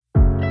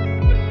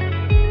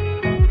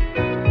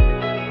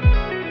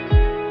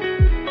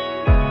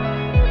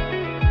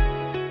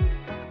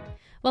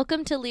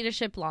Welcome to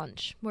Leadership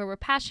Launch, where we're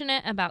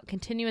passionate about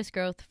continuous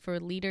growth for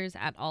leaders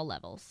at all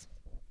levels.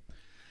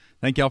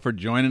 Thank y'all for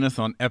joining us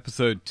on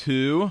episode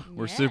 2.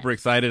 We're Yes. super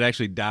excited to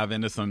actually dive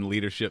into some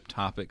leadership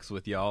topics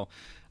with y'all.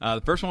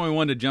 The first one we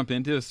wanted to jump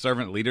into is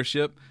servant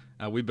leadership.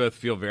 We both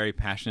feel very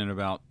passionate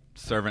about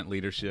servant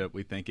leadership.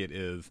 We think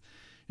it's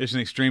an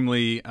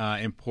extremely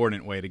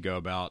important way to go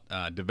about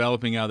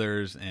developing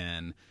others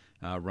and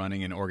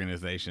running an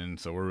organization.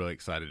 So we're really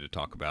excited to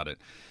talk about it.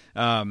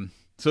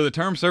 So the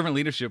term servant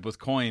leadership was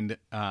coined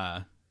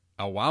a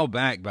while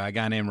back by a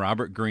guy named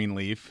Robert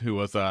Greenleaf, who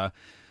was a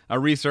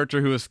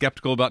researcher who was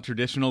skeptical about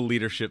traditional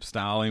leadership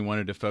style and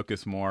wanted to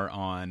focus more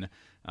on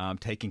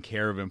taking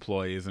care of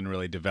employees and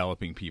really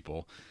developing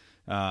people.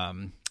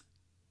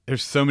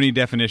 There's so many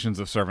definitions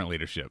of servant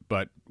leadership,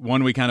 but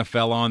one we kind of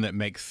fell on that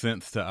makes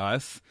sense to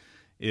us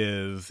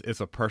is it's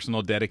a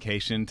personal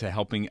dedication to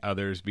helping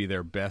others be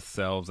their best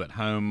selves at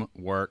home,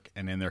 work,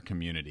 and in their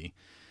community.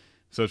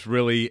 So it's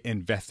really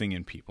investing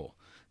in people.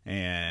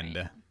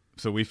 And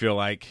so we feel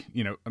like,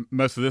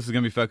 most of this is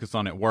going to be focused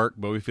on at work,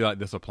 but we feel like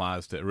this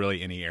applies to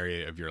really any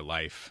area of your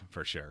life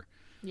for sure.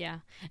 Yeah.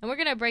 And we're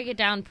going to break it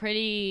down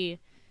pretty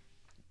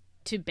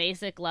to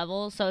basic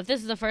levels. So if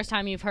this is the first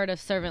time you've heard of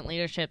servant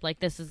leadership,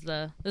 like this is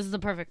the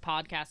perfect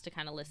podcast to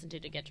kind of listen to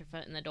get your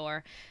foot in the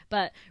door.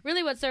 But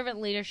really what servant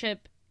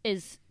leadership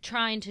is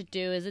trying to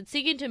do is it's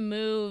seeking to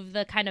move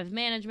the kind of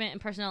management and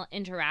personnel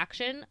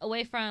interaction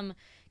away from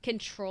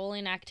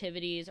controlling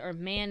activities or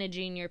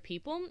managing your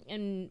people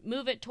and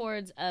move it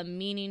towards a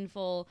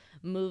meaningful,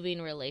 moving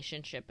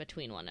relationship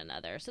between one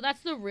another. So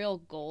that's the real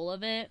goal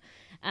of it.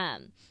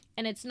 And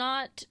it's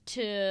not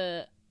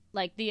to,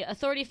 like, the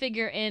authority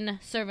figure in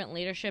servant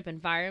leadership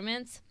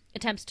environments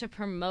attempts to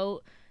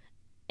promote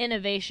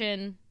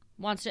innovation,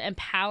 wants to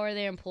empower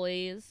their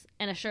employees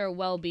and assure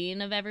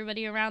well-being of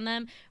everybody around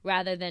them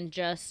rather than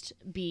just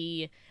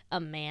be a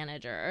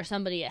manager or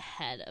somebody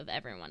ahead of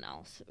everyone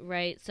else,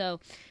 right? So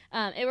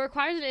it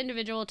requires an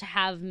individual to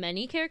have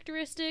many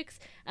characteristics.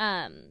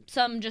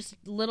 Some just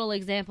little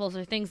examples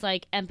are things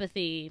like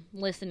empathy,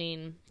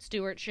 listening,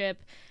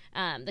 stewardship.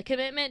 The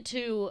commitment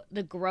to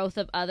the growth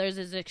of others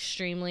is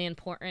extremely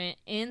important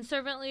in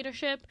servant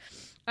leadership.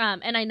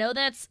 And I know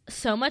that's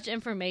so much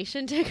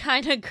information to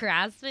kind of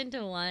grasp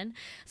into one.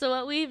 So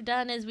what we've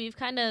done is we've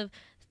kind of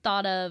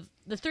thought of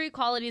the 3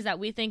 qualities that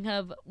we think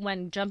of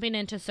when jumping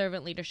into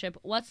servant leadership.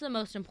 What's the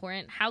most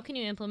important? How can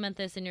you implement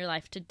this in your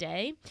life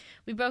today?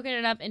 We've broken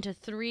it up into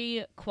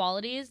 3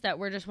 qualities that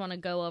we just want to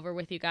go over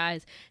with you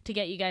guys to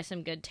get you guys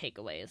some good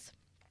takeaways.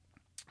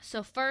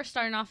 So first,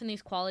 starting off in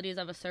these qualities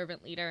of a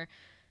servant leader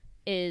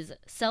is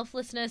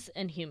selflessness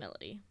and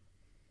humility.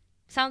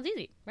 Sounds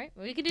easy, right?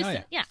 We could do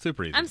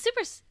super easy. I'm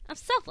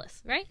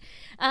selfless, right?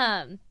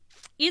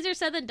 Easier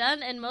said than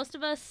done, and most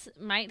of us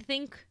might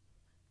think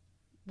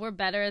we're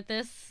better at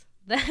this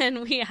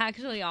than we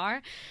actually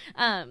are,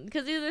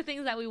 because these are the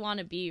things that we want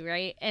to be,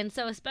 right? And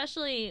so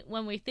especially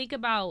when we think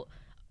about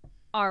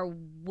our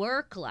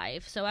work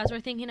life, so as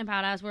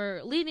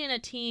we're leading a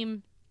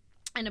team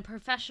in a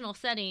professional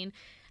setting,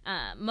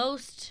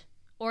 most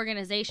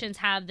organizations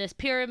have this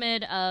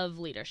pyramid of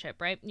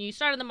leadership, right? You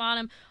start at the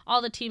bottom,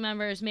 all the team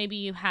members, maybe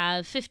you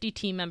have 50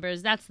 team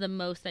members. That's the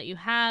most that you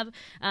have.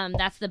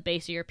 That's the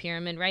base of your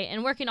pyramid, right?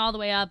 And working all the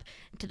way up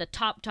to the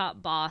top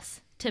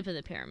boss, tip of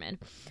the pyramid.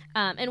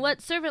 And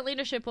what servant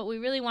leadership, what we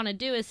really want to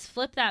do is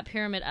flip that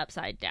pyramid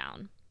upside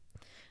down.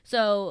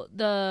 So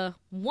the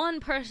one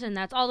person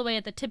that's all the way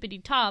at the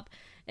tippity top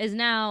is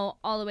now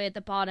all the way at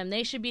the bottom.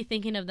 They should be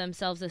thinking of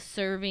themselves as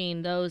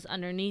serving those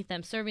underneath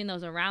them, serving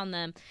those around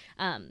them,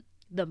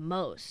 the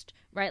most,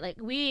 right? Like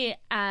we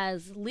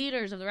as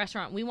leaders of the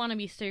restaurant, we want to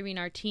be serving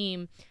our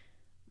team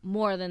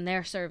more than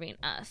they're serving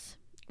us,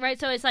 right?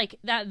 So it's like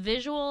that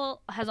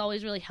visual has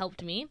always really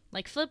helped me,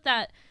 like flip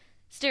that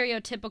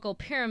stereotypical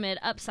pyramid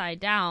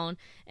upside down.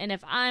 And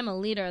if I'm a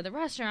leader of the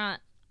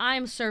restaurant,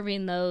 I'm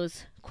serving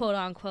those quote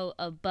unquote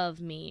above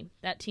me,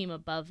 that team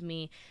above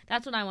me.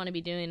 That's what I want to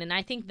be doing. And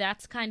I think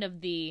that's kind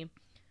of the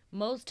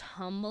most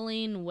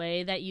humbling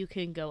way that you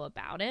can go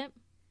about it.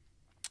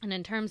 And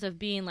in terms of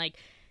being like,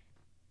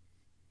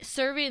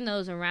 serving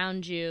those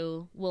around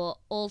you will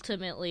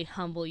ultimately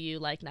humble you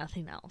like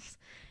nothing else.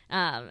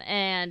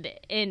 And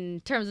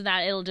in terms of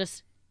that, it'll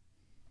just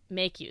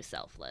make you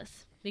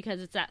selfless because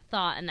it's that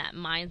thought and that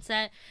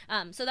mindset.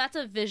 So that's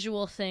a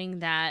visual thing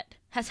that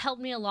has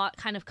helped me a lot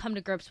kind of come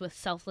to grips with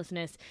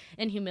selflessness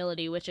and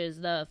humility, which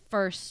is the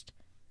first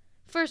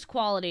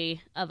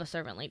quality of a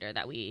servant leader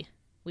that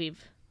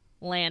we've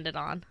landed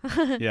on.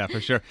 Yeah,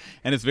 for sure.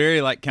 And it's very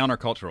like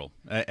countercultural.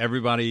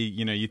 Everybody,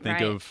 you think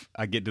Right. of,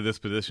 I get to this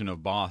position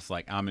of boss,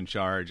 like I'm in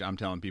charge, I'm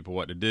telling people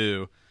what to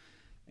do.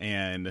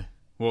 And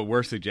what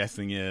we're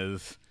suggesting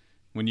is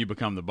when you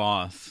become the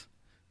boss,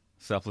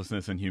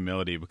 selflessness and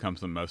humility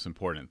becomes the most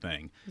important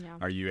thing. Yeah.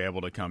 Are you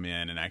able to come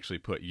in and actually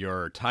put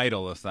your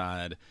title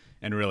aside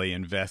and really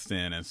invest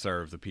in and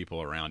serve the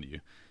people around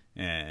you?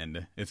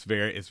 And it's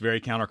very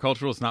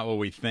countercultural. It's not what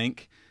we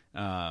think.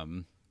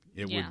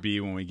 It would be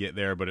when we get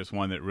there, but it's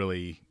one that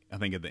really, I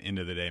think at the end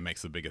of the day,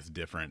 makes the biggest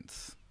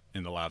difference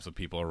in the lives of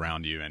people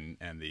around you and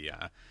the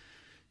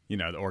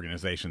the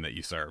organization that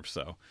you serve.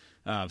 So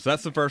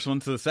that's the first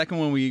one. So the second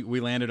one we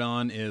landed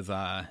on is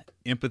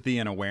empathy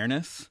and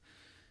awareness.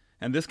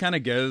 And this kind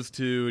of goes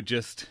to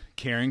just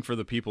caring for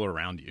the people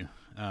around you.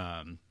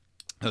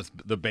 That's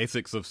the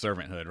basics of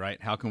servanthood,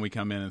 right? How can we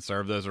come in and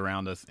serve those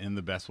around us in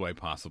the best way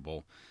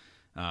possible?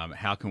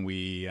 How can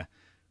we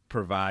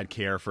provide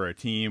care for a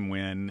team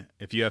when,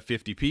 if you have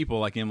 50 people,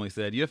 like Emily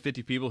said, you have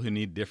 50 people who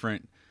need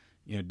different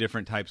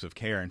types of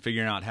care, and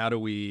figuring out how do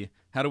we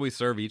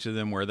serve each of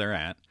them where they're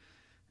at,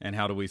 and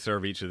how do we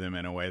serve each of them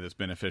in a way that's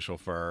beneficial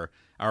for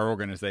our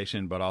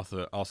organization, but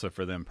also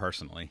for them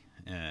personally.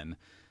 And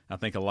I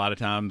think a lot of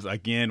times,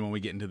 again, when we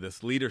get into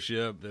this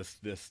leadership,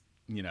 this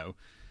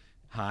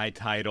high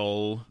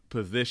title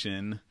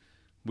position,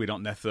 we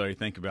don't necessarily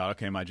think about,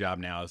 okay, my job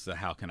now is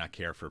how can I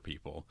care for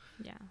people?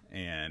 Yeah.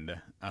 And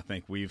I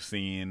think we've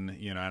seen,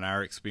 in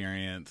our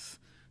experience,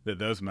 that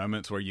those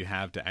moments where you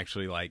have to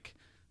actually like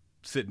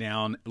sit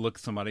down, look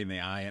somebody in the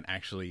eye, and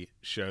actually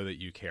show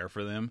that you care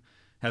for them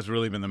has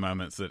really been the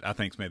moments that I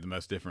think's made the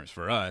most difference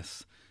for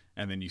us.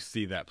 And then you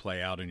see that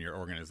play out in your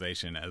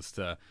organization as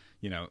to,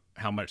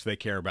 how much they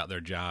care about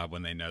their job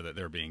when they know that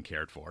they're being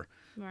cared for.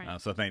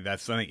 Right. So I think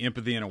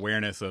empathy and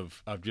awareness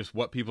of just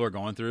what people are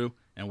going through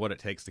and what it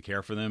takes to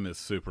care for them is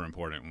super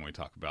important when we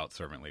talk about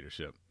servant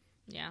leadership.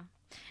 Yeah.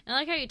 And I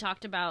like how you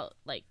talked about,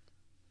 like,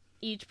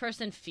 each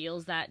person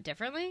feels that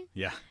differently.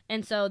 Yeah.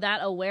 And so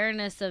that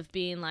awareness of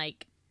being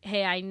like,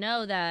 hey, I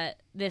know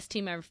that this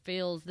team member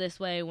feels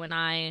this way when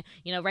I,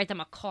 write them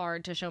a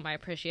card to show my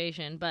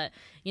appreciation. But,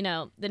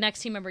 the next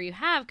team member you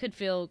have could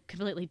feel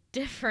completely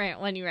different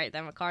when you write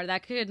them a card.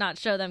 That could not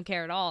show them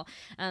care at all.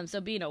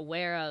 So being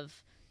aware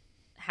of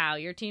how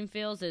your team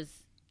feels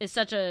is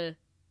such a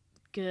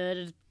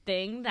good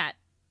thing that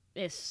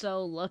is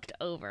so looked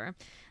over.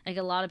 Like,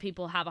 a lot of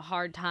people have a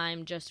hard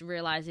time just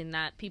realizing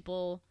that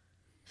people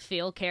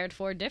feel cared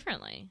for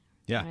differently.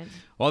 Yeah. Right?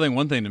 Well, I think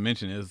one thing to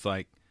mention is,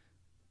 like,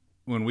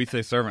 when we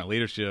say servant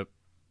leadership,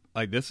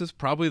 like, this is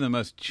probably the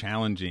most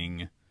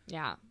challenging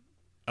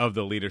of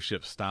the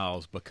leadership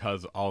styles,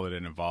 because all that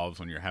it involves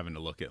when you're having to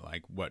look at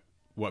like what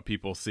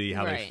people see,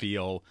 how they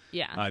feel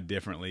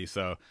differently.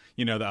 So,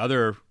 the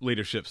other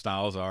leadership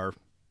styles are,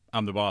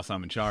 I'm the boss,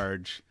 I'm in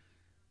charge.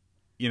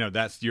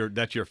 That's your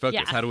focus.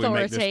 Yeah, how do we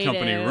make this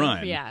company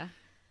run? Yeah.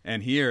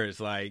 And here it's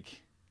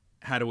like,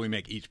 how do we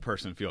make each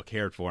person feel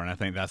cared for? And I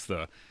think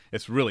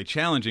it's really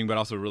challenging, but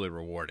also really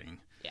rewarding.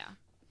 Yeah.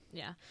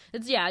 Yeah.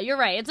 You're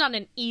right. It's not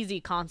an easy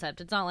concept.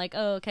 It's not like,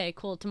 oh, okay,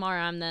 cool, tomorrow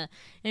I'm a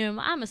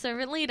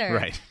servant leader.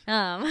 Right.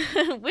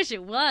 Wish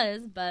it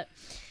was, but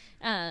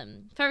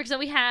perfect. So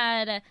we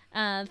had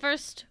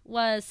first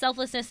was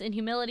selflessness and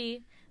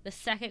humility. The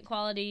second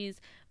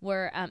qualities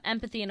were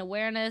empathy and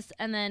awareness,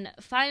 and then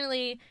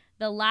finally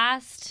the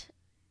last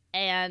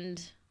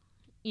and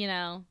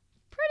pretty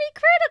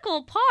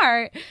critical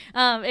part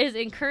is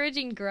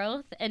encouraging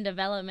growth and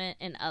development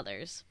in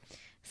others.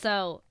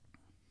 So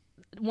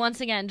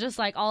once again, just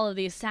like all of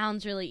these,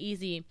 sounds really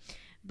easy,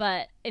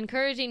 but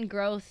encouraging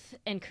growth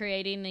and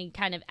creating a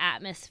kind of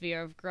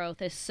atmosphere of growth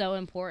is so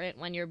important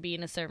when you're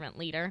being a servant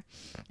leader.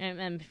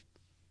 And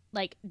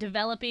like,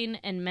 developing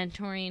and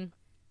mentoring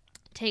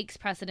takes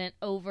precedent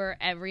over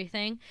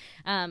everything,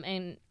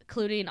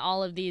 including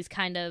all of these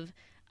kind of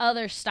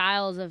other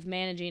styles of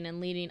managing and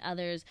leading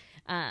others.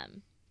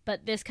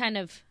 But this kind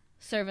of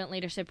servant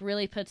leadership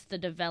really puts the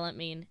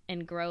development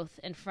and growth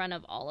in front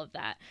of all of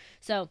that.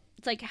 So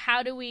it's like,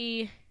 how do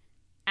we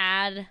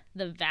add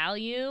the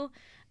value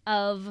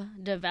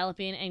of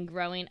developing and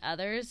growing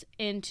others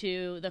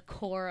into the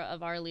core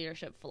of our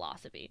leadership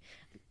philosophy?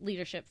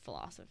 This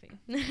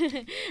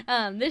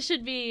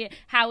should be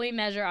how we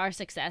measure our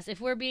success.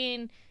 If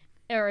we're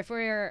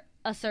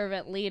a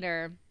servant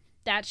leader,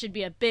 that should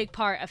be a big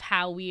part of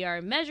how we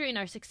are measuring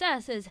our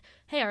success is,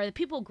 hey, are the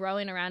people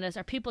growing around us?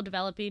 Are people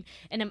developing?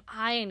 And am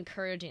I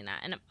encouraging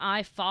that? And am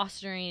I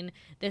fostering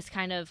this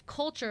kind of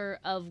culture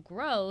of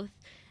growth?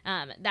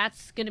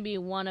 That's going to be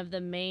one of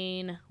the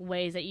main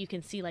ways that you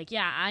can see, like,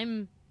 yeah,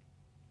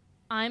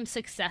 I'm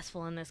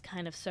successful in this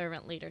kind of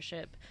servant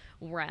leadership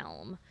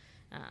realm.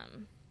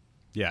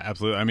 Yeah,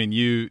 absolutely. I mean,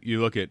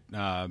 you look at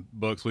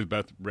books. We've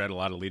both read a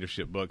lot of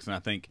leadership books, and I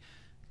think,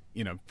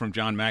 from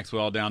John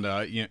Maxwell down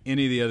to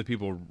any of the other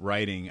people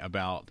writing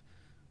about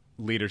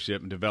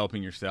leadership and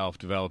developing yourself,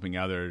 developing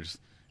others,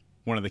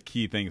 one of the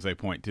key things they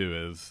point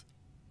to is,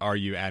 are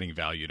you adding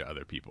value to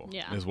other people?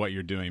 Yeah. Is what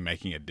you're doing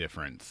making a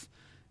difference?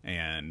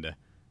 And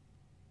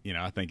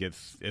I think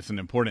it's an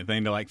important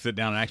thing to like sit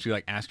down and actually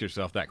like ask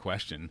yourself that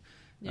question.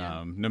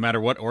 Yeah. No matter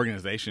what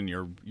organization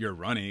you're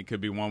running, it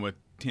could be one with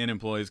 10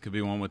 employees, could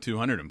be one with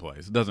 200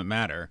 employees. It doesn't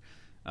matter.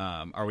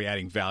 Are we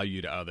adding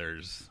value to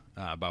others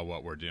by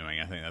what we're doing?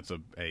 I think that's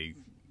a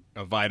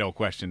vital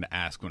question to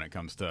ask when it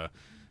comes to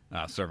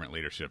servant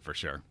leadership, for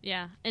sure.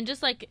 Yeah. And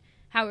just like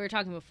how we were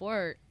talking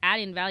before,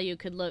 adding value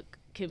could look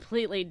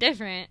completely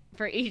different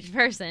for each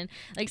person.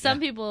 Like some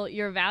Yeah. people,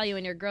 your value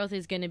and your growth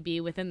is going to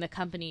be within the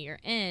company you're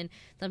in.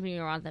 Some people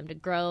you want them to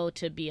grow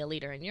to be a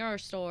leader in your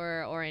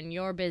store or in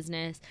your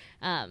business.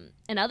 And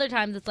other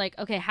times it's like,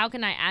 okay, how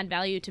can I add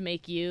value to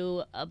make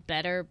you a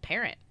better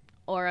parent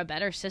or a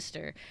better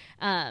sister?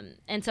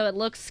 And so it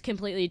looks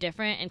completely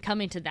different, and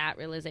coming to that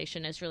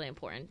realization is really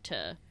important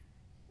to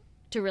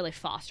really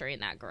fostering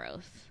that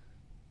growth.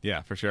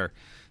 Yeah, for sure.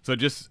 So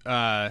just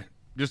to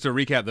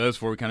recap those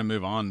before we kind of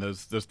move on,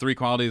 those three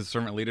qualities of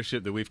servant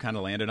leadership that we've kind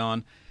of landed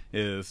on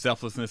is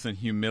selflessness and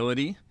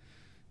humility,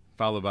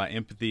 followed by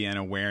empathy and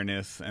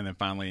awareness, and then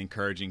finally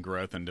encouraging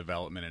growth and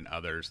development in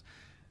others.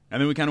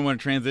 And then we kind of want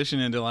to transition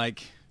into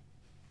like,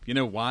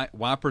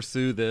 why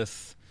pursue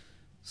this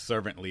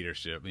servant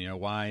leadership?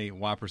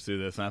 Why pursue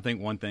this? And I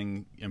think one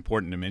thing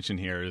important to mention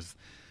here is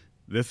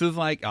this is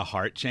like a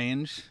heart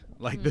change.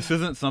 Like this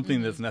isn't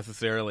something that's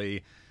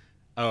necessarily,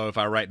 oh, if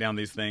I write down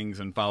these things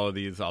and follow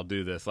these, I'll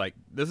do this. Like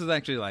this is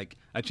actually like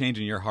a change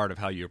in your heart of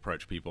how you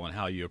approach people and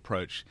how you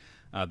approach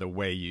the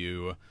way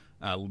you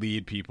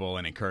lead people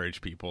and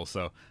encourage people.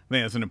 So I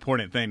think it's an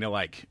important thing to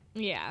like,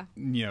 make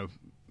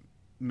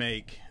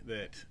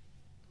that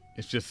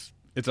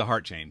it's a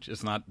heart change.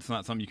 It's not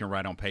something you can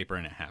write on paper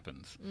and it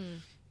happens.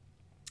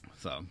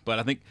 So, but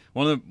I think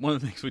one of the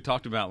things we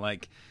talked about,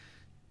 like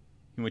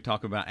when we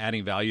talk about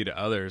adding value to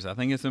others, I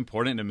think it's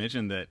important to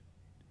mention that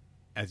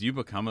as you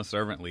become a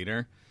servant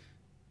leader,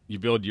 you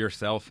build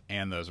yourself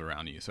and those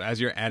around you. So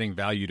as you're adding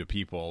value to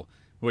people,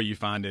 what you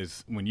find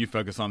is when you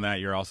focus on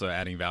that, you're also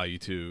adding value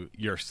to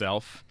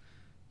yourself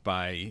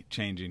by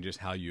changing just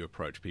how you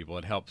approach people.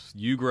 It helps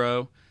you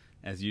grow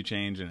as you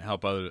change, and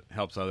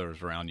helps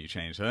others around you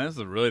change. So that's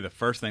really the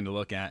first thing to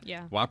look at.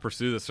 Yeah. Why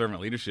pursue the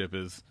servant leadership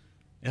is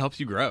it helps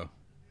you grow.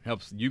 It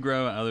helps you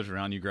grow and others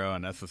around you grow,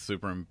 and that's a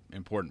super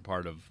important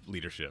part of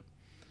leadership.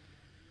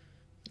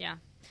 Yeah.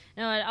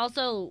 No, it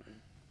also,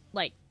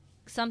 like,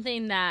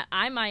 something that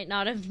I might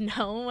not have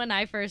known when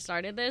I first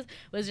started this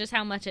was just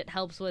how much it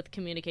helps with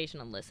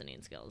communication and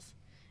listening skills,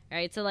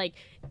 right? So, like,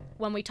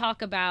 when we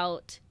talk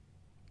about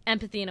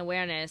empathy and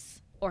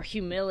awareness or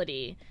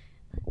humility,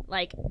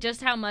 like,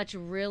 just how much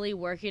really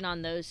working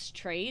on those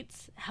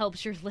traits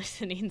helps your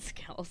listening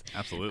skills.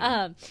 Absolutely.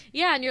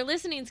 Yeah, and your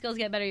listening skills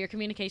get better, your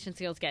communication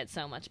skills get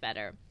so much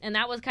better. And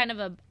that was kind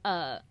of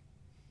a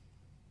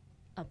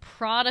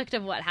product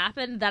of what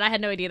happened that I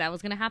had no idea that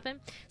was going to happen.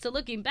 So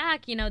looking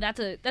back, that's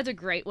a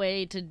great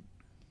way to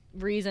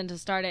reason to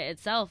start it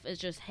itself, is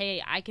just,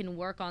 hey, I can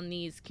work on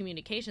these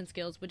communication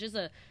skills, which is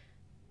a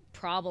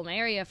problem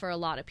area for a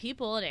lot of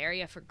people, an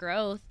area for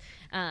growth.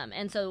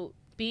 And so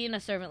being a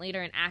servant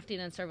leader and acting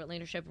in servant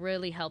leadership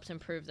really helps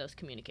improve those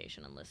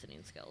communication and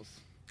listening skills.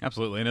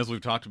 Absolutely. And as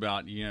we've talked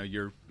about,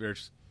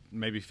 there's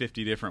maybe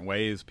 50 different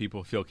ways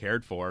people feel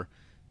cared for.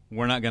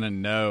 We're not going to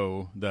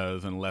know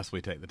those unless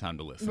we take the time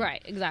to listen.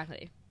 Right,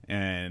 exactly.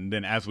 And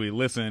then as we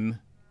listen,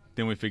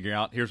 then we figure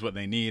out, here's what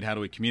they need. How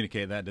do we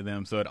communicate that to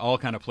them? So it all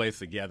kind of plays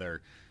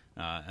together.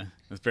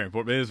 It's very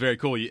important. But it is very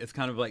cool. It's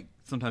kind of like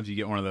sometimes you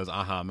get one of those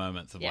aha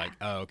moments of like,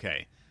 oh,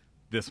 okay,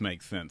 this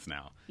makes sense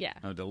now. Yeah.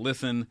 To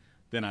listen,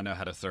 then I know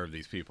how to serve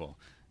these people.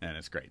 And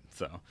it's great.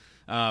 So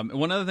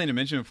one other thing to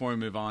mention before we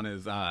move on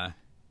is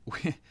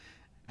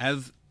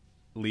as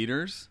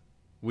leaders,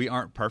 we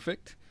aren't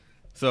perfect.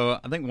 So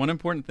I think one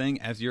important thing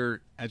as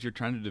you're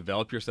trying to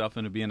develop yourself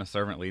into being a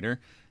servant leader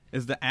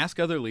is to ask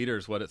other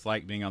leaders what it's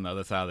like being on the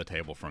other side of the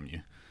table from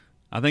you.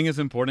 I think it's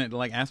important to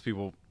like ask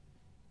people,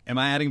 am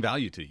I adding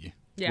value to you?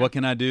 Yeah. What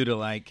can I do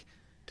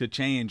to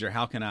change, or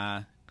how can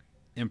I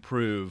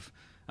improve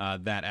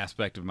that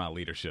aspect of my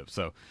leadership?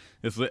 So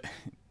it's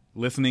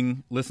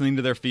listening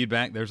to their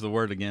feedback. There's the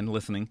word again,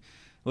 listening.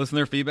 Listen to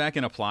their feedback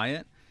and apply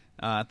it.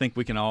 I think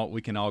we can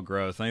all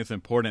grow. So I think it's an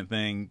important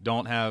thing.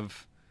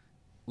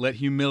 Let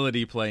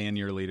humility play in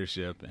your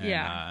leadership,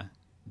 and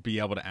be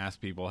able to ask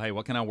people, hey,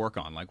 what can I work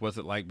on? Like, what's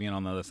it like being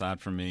on the other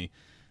side from me?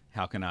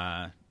 How can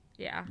I,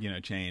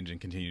 change and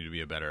continue to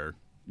be a better,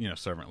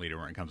 servant leader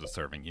when it comes to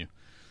serving you?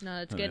 No,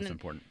 that's good. That's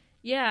important.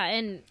 Yeah,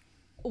 and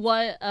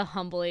what a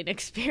humbling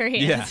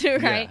experience,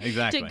 right? Yeah,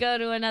 exactly. To go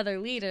to another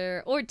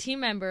leader or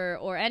team member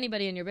or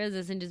anybody in your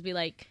business and just be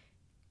like,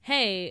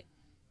 hey,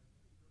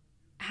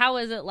 how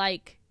is it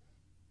like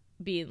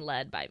being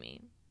led by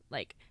me?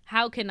 Like,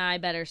 how can I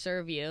better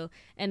serve you?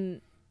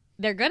 And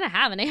they're going to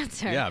have an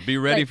answer. Yeah, be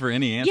ready for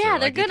any answer. Yeah,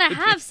 they're going to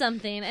have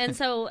something. And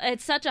so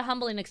it's such a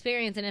humbling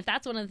experience. And if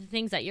that's one of the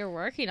things that you're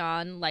working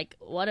on, like,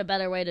 what a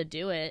better way to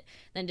do it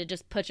than to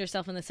just put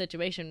yourself in the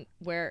situation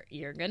where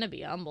you're going to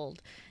be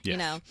humbled,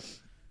 So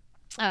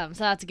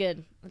that's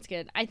good. That's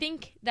good. I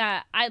think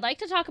that I'd like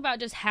to talk about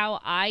just how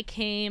I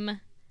came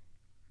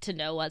to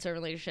know what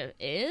servant leadership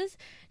is,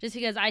 just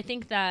because I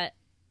think that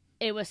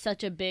it was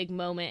such a big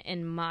moment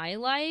in my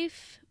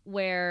life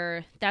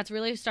where that's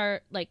really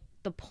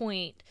the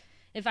point.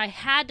 If I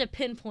had to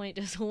pinpoint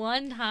just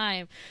one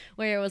time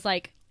where it was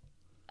like,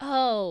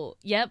 oh,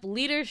 yep,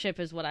 leadership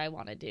is what I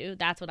want to do.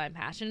 That's what I'm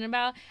passionate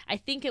about. I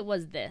think it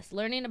was this,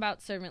 learning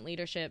about servant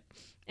leadership,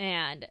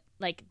 and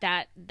like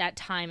that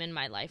time in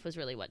my life was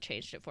really what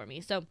changed it for me.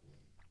 So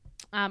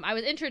I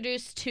was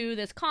introduced to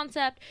this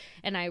concept,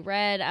 and I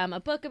read a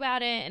book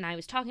about it, and I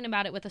was talking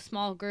about it with a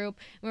small group.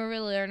 We were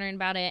really learning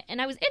about it,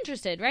 and I was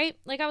interested, right?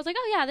 Like, I was like,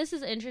 oh yeah, this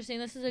is interesting.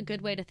 This is a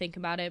good way to think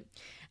about it.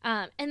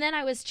 And then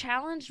I was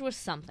challenged with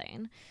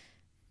something.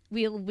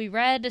 We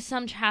read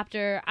some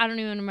chapter. I don't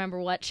even remember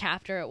what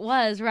chapter it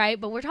was, right?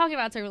 But we're talking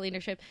about servant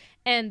leadership,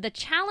 and the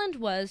challenge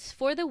was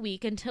for the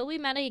week until we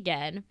met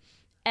again.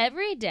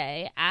 Every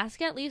day,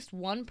 ask at least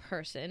one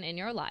person in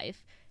your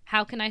life,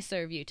 how can I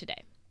serve you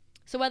today?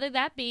 So whether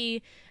that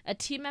be a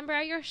team member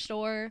at your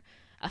store,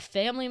 a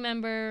family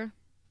member,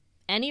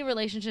 any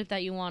relationship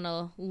that you want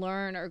to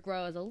learn or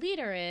grow as a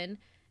leader in,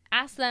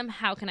 ask them,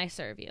 how can I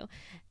serve you?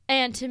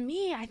 And to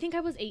me, I think I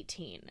was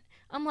 18.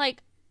 I'm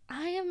like,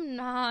 I am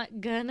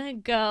not gonna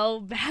go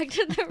back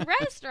to the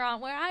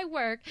restaurant where I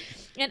work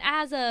and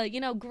as a,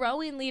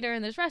 growing leader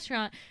in this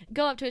restaurant,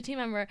 go up to a team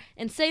member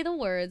and say the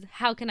words,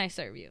 how can I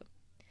serve you?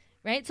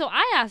 Right? So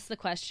I asked the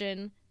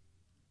question,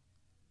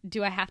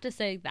 do I have to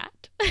say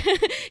that?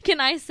 Can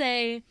I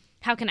say,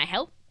 how can I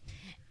help?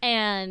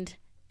 And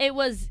it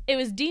was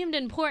deemed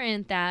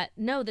important that,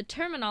 no, the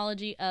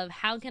terminology of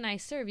how can I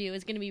serve you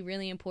is going to be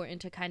really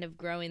important to kind of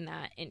growing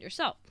that in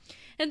yourself.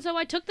 And so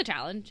I took the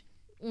challenge,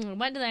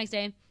 went to the next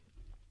day,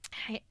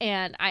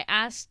 and I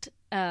asked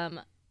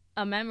a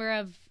member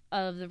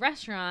of the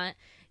restaurant,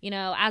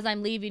 as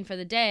I'm leaving for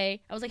the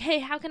day, I was like, hey,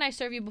 how can I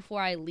serve you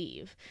before I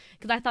leave?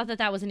 Because I thought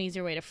that was an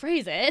easier way to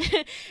phrase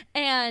it.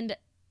 And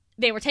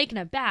they were taken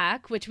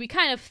aback, which we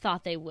kind of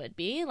thought they would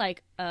be,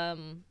 like,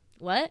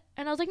 what?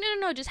 And I was like,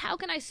 no, just how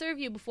can I serve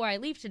you before I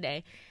leave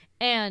today?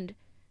 And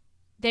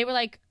they were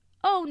like,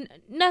 oh,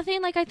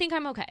 nothing, like, I think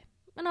I'm okay.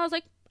 And I was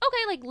like,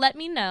 okay, like, let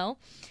me know.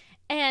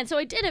 And so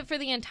I did it for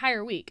the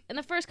entire week. In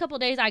the first couple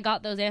of days, I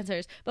got those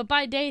answers. But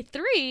by day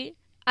 3,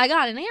 I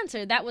got an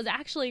answer that was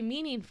actually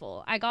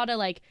meaningful. I got to,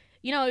 like,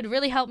 it would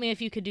really help me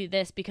if you could do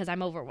this because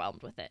I'm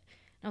overwhelmed with it.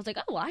 And I was like,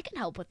 oh, well, I can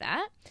help with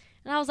that.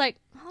 And I was like,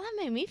 oh,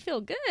 that made me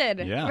feel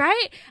good,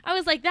 right? I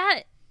was like,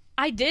 I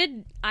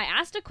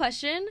asked a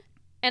question,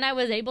 and I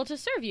was able to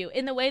serve you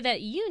in the way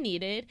that you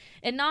needed,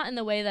 and not in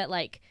the way that,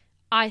 like,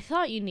 I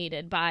thought you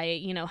needed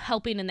by,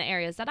 helping in the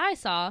areas that I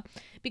saw,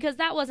 because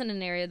that wasn't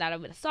an area that I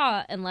would have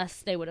saw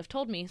unless they would have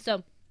told me.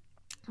 So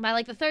by,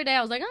 like, the 3rd day,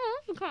 I was like,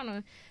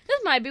 oh, this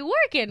might be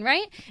working,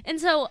 right?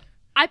 And so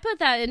I put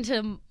that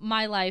into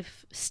my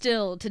life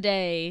still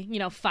today,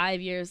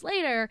 5 years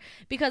later,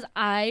 because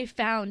I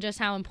found just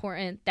how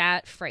important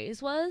that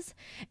phrase was.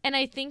 And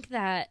I think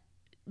that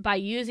by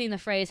using the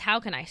phrase, how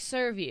can I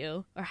serve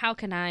you? Or how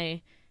can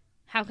I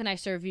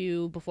serve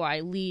you before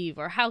I leave?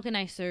 Or how can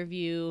I serve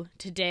you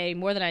today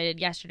more than I did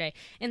yesterday?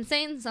 And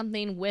saying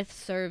something with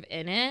serve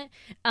in it,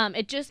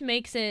 it just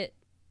makes it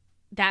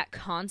that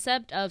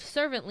concept of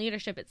servant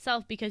leadership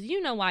itself, because you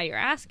know why you're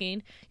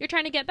asking. You're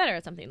trying to get better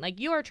at something. Like,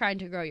 you're trying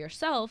to grow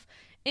yourself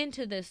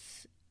into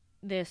this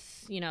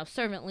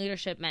servant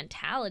leadership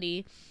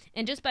mentality.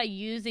 And just by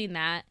using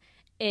that,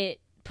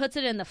 it puts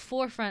it in the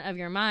forefront of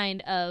your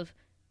mind of,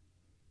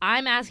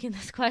 I'm asking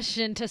this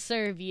question to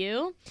serve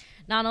you.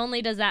 Not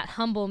only does that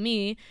humble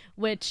me,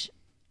 which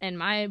in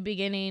my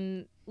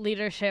beginning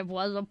leadership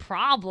was a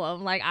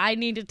problem. Like,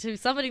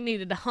 somebody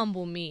needed to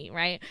humble me,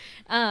 right?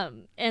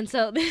 And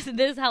so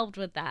this helped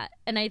with that.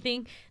 And I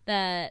think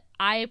that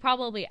I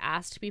probably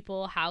asked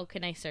people, how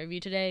can I serve you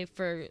today,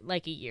 for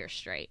like a year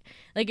straight.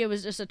 Like, it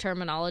was just a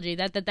terminology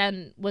that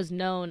then was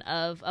known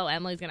of, oh,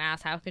 Emily's going to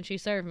ask, how can she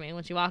serve me,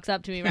 when she walks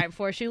up to me right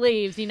before she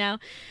leaves, And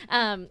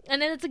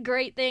then it's a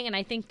great thing. And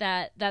I think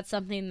that that's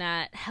something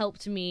that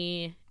helped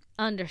me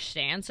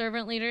understand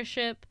servant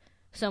leadership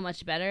so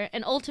much better,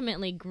 and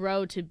ultimately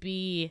grow to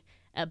be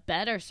a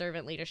better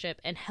servant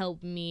leadership, and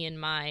help me in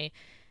my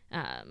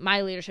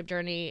leadership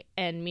journey,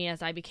 and me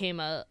as I became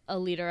a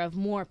leader of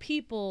more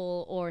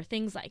people or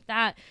things like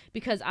that,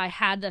 because I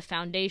had the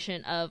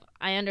foundation of,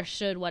 I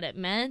understood what it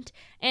meant,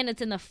 and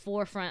it's in the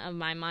forefront of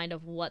my mind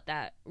of what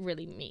that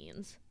really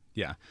means.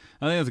 Yeah,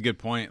 I think that's a good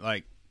point.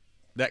 Like,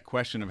 that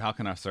question of how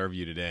can I serve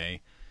you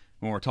today,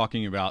 when we're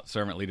talking about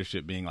servant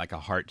leadership being like a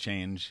heart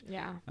change.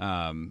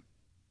 Yeah.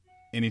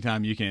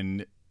 Anytime you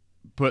can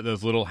put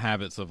those little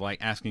habits of, like,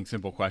 asking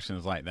simple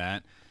questions like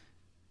that,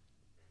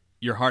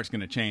 your heart's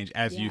going to change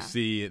as you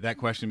see that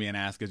question being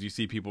asked, as you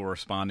see people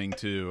responding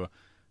to,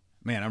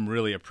 man, I'm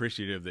really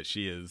appreciative that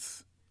she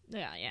is,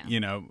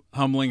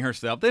 humbling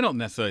herself. They don't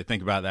necessarily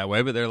think about it that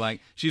way, but they're like,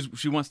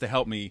 she wants to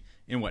help me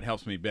in what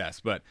helps me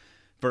best. But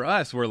for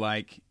us, we're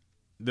like,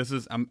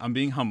 I'm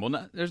being humble.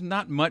 There's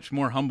not much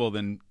more humble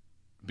than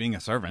being a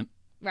servant.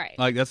 Right.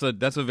 Like, that's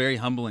a very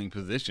humbling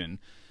position,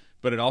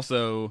 but it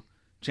also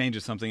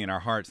changes something in our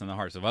hearts and the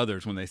hearts of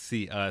others when they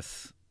see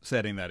us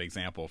setting that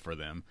example for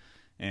them.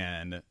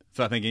 And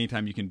so I think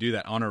anytime you can do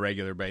that on a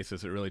regular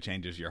basis, it really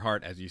changes your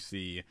heart as you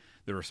see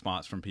the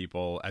response from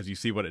people, as you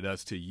see what it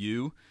does to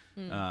you,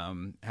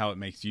 how it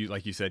makes you,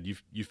 like you said,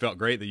 you felt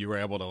great that you were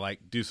able to,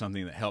 like, do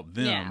something that helped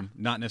them,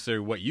 not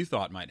necessarily what you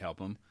thought might help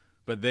them,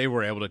 but they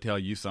were able to tell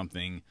you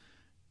something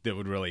that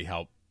would really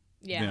help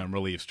them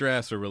relieve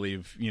stress or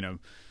relieve,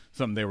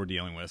 something they were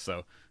dealing with.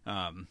 So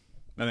I think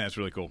that's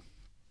really cool.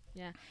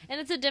 Yeah. And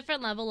it's a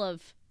different level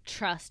of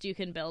trust you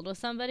can build with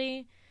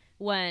somebody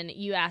when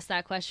you ask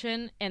that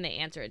question and they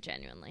answer it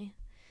genuinely.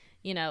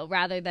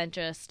 Rather than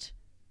just,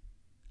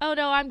 oh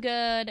no, I'm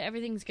good,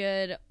 everything's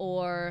good,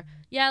 or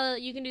yeah,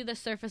 you can do the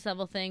surface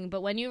level thing,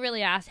 but when you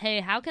really ask, hey,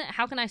 how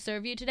can I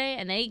serve you today,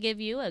 and they give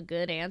you a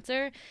good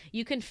answer,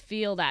 you can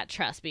feel that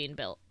trust being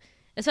built,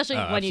 especially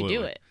when absolutely. you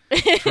do it.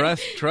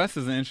 Trust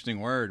is an interesting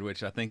word,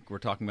 which I think we're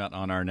talking about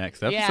on our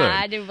next episode. Yeah,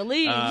 I do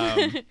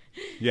believe.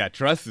 Yeah,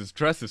 trust is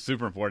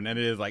super important, and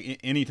it is like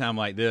any time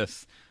like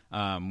this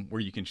where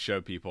you can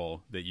show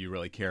people that you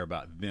really care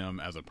about them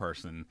as a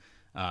person.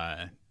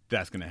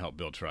 That's going to help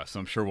build trust.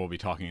 So I'm sure we'll be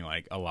talking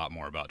like a lot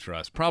more about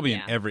trust, probably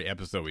in every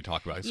episode we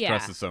talk about. Because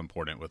trust is so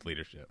important with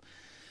leadership.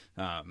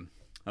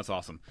 That's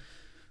awesome.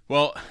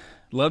 Well,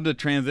 love to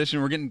transition.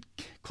 We're getting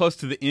close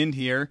to the end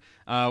here.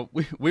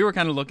 We were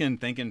kind of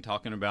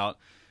talking about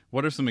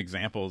what are some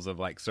examples of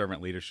like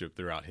servant leadership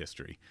throughout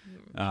history.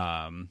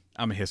 I'm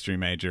a history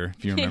major,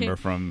 if you remember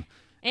from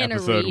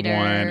episode 1,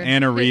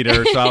 and a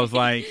reader. So I was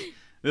like,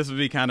 this would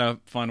be kind of a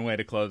fun way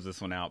to close this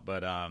one out.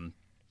 But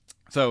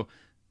so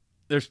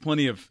there's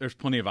plenty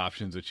of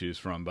options to choose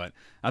from. But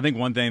I think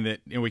one thing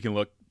that we can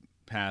look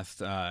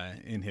past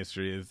in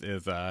history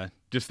is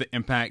just the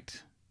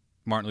impact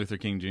Martin Luther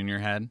King Jr.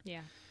 had.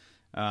 Yeah.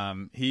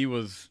 He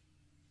was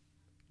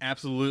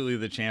absolutely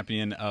the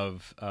champion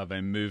of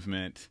a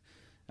movement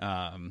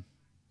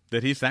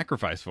that he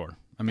sacrificed for.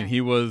 I mean, he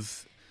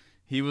was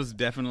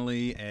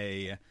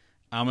definitely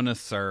I'm going to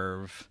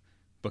serve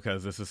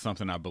because this is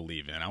something I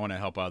believe in. I want to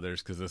help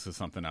others because this is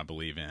something I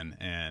believe in.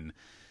 And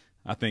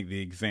I think the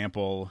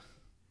example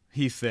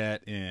he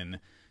set in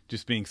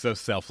just being so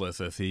selfless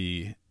as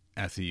he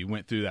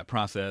went through that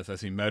process,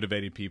 as he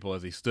motivated people,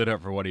 as he stood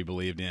up for what he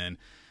believed in,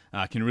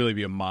 can really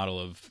be a model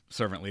of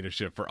servant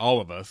leadership for all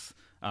of us,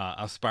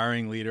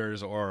 aspiring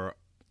leaders or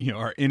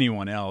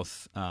anyone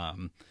else.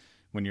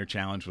 When you're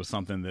challenged with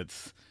something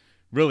that's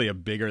really a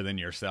bigger than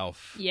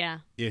yourself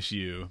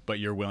issue, but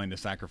you're willing to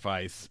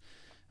sacrifice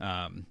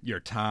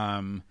your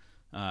time,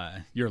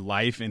 your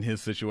life in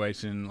his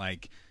situation.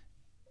 Like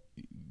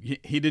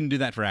he didn't do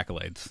that for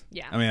accolades.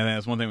 Yeah. I mean,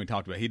 that's one thing we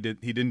talked about. He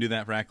didn't do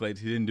that for accolades.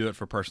 He didn't do it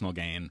for personal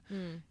gain.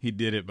 He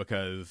did it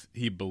because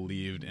he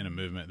believed in a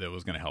movement that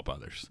was going to help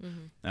others.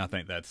 And I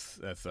think that's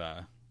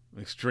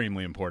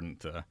extremely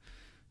important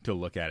to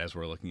look at as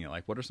we're looking at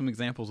like what are some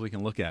examples we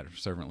can look at of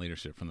servant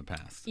leadership from the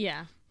past.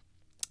 Yeah.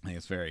 I think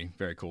it's very,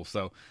 very cool.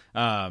 So,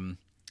 and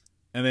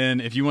then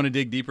if you want to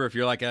dig deeper, if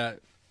you're like a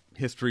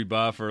history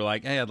buff or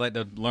like, hey, I'd like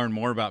to learn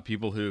more about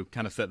people who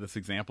kind of set this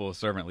example of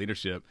servant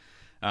leadership,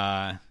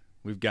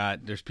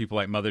 there's people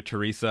like Mother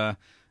Teresa,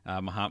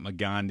 Mahatma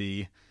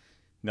Gandhi,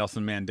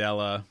 Nelson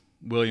Mandela,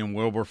 William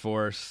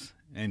Wilberforce,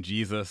 and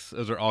Jesus.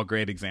 Those are all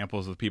great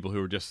examples of people who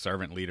were just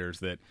servant leaders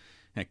that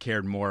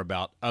cared more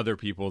about other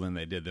people than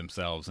they did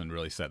themselves and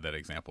really set that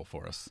example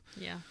for us.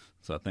 Yeah.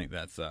 So I think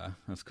that's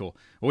cool.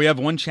 Well, we have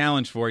one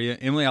challenge for you.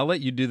 Emily, I'll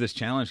let you do this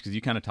challenge because you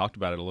kind of talked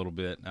about it a little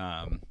bit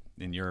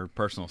in your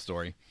personal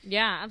story.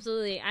 Yeah,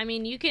 absolutely. I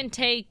mean, you can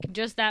take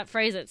just that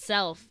phrase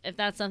itself, if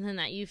that's something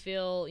that you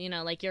feel,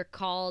 like you're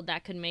called,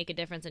 that could make a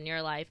difference in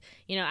your life.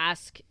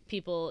 Ask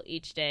people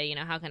each day,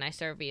 how can I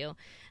serve you?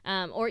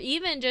 Or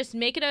even just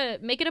make it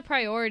a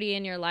priority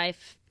in your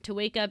life to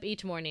wake up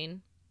each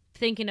morning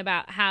thinking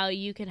about how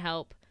you can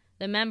help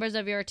the members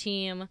of your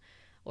team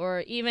or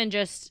even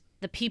just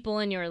the people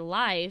in your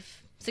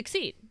life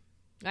succeed,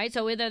 right?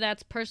 So whether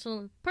that's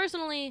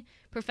personally,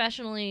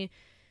 professionally,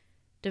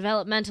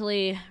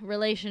 developmentally,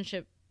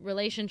 relationally,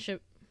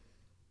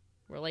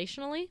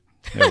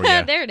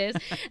 there it is,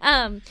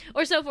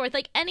 or so forth,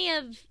 like any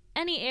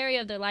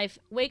area of their life,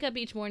 wake up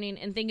each morning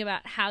and think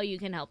about how you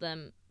can help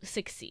them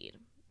succeed.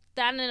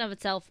 That in and of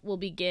itself will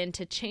begin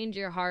to change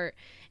your heart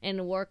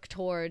and work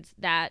towards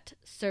that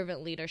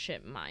servant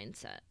leadership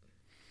mindset.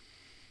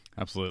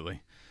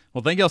 Absolutely.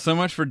 Well, thank y'all so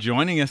much for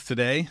joining us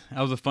today. That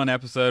was a fun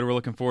episode. We're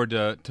looking forward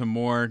to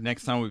more.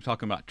 Next time we'll be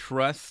talking about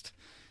trust.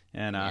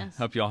 And I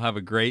hope y'all have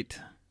a great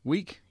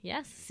week.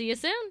 Yes. See you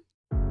soon.